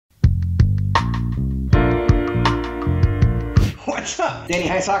What's up? Danny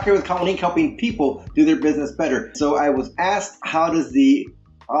High Soccer with Colleen, helping people do their business better. So I was asked, how does the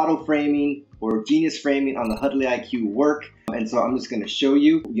auto framing or genius framing on the Huddly IQ work? And so I'm just going to show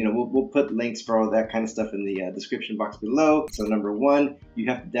you. We'll put links for all that kind of stuff in the description box below. So number one, you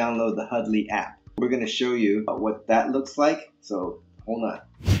have to download the Huddly app. We're going to show you what that looks like. So hold on.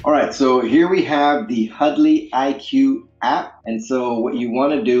 All right, so here we have the Huddly IQ app. And so what you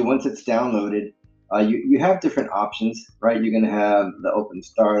want to do once it's downloaded, you have different options, right? You're going to have the open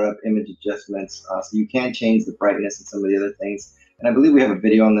startup, image adjustments, so you can change the brightness and some of the other things. And I believe we have a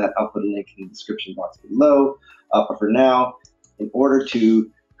video on that. I'll put a link in the description box below. But for now, in order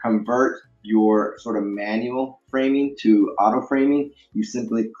to convert your sort of manual framing to auto framing, you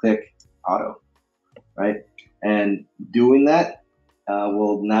simply click auto, right? And doing that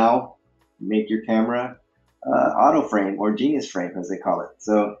will now make your camera auto frame, or genius frame as they call it.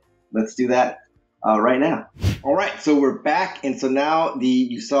 So let's do that right now. All right, so we're back, and so now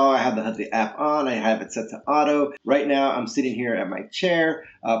you saw I have the Huddly app on. I have it set to auto. Right now I'm sitting here at my chair,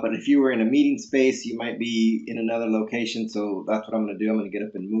 but if you were in a meeting space, you might be in another location. So that's what I'm going to do. I'm going to get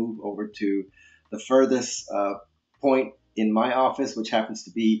up and move over to the furthest point in my office, which happens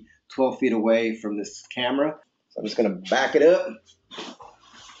to be 12 feet away from this camera. So I'm just going to back it up.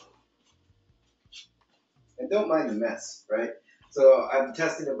 And don't mind the mess, right? So I'm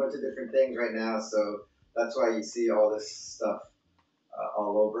testing a bunch of different things right now, so that's why you see all this stuff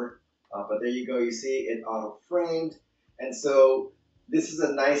all over. But there you go, you see it auto framed. And so this is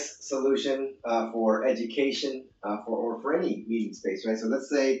a nice solution for education or for any meeting space, right? So let's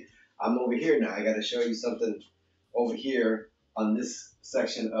say I'm over here now. I got to show you something over here on this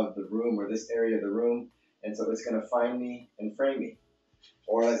section of the room, or this area of the room. And so it's going to find me and frame me.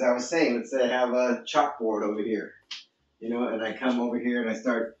 Or as I was saying, let's say I have a chalkboard over here. And I come over here and I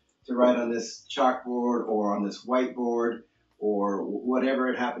start to write on this chalkboard or on this whiteboard or whatever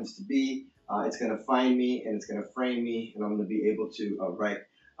it happens to be. It's going to find me and it's going to frame me, and I'm going to be able to write.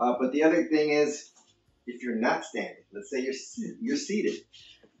 But the other thing is, if you're not standing, let's say you're seated,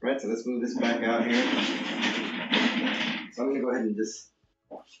 right? So let's move this back out here. So I'm going to go ahead and just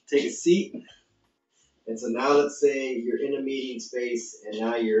take a seat. And so now let's say you're in a meeting space and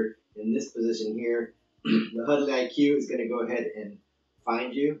now you're in this position here. The Huddly IQ is going to go ahead and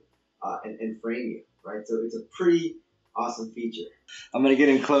find you and frame you, right? So it's a pretty awesome feature. I'm going to get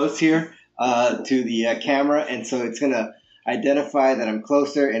in close here to the camera, and so it's going to identify that I'm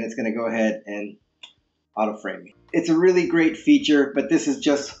closer, and it's going to go ahead and auto frame me. It's a really great feature, but this is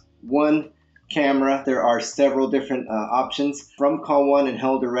just one camera. There are several different options from Call One and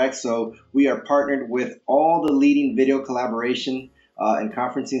Hell Direct. So we are partnered with all the leading video collaboration and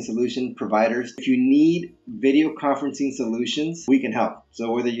conferencing solution providers. If you need video conferencing solutions, we can help.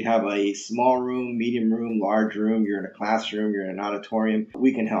 So whether you have a small room, medium room, large room, you're in a classroom, you're in an auditorium,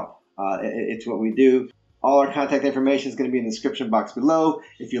 we can help. It's what we do. All our contact information is going to be in the description box below.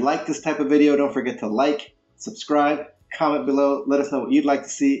 If you like this type of video, don't forget to like, subscribe, comment below, let us know what you'd like to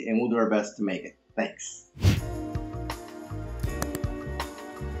see, and we'll do our best to make it. Thanks.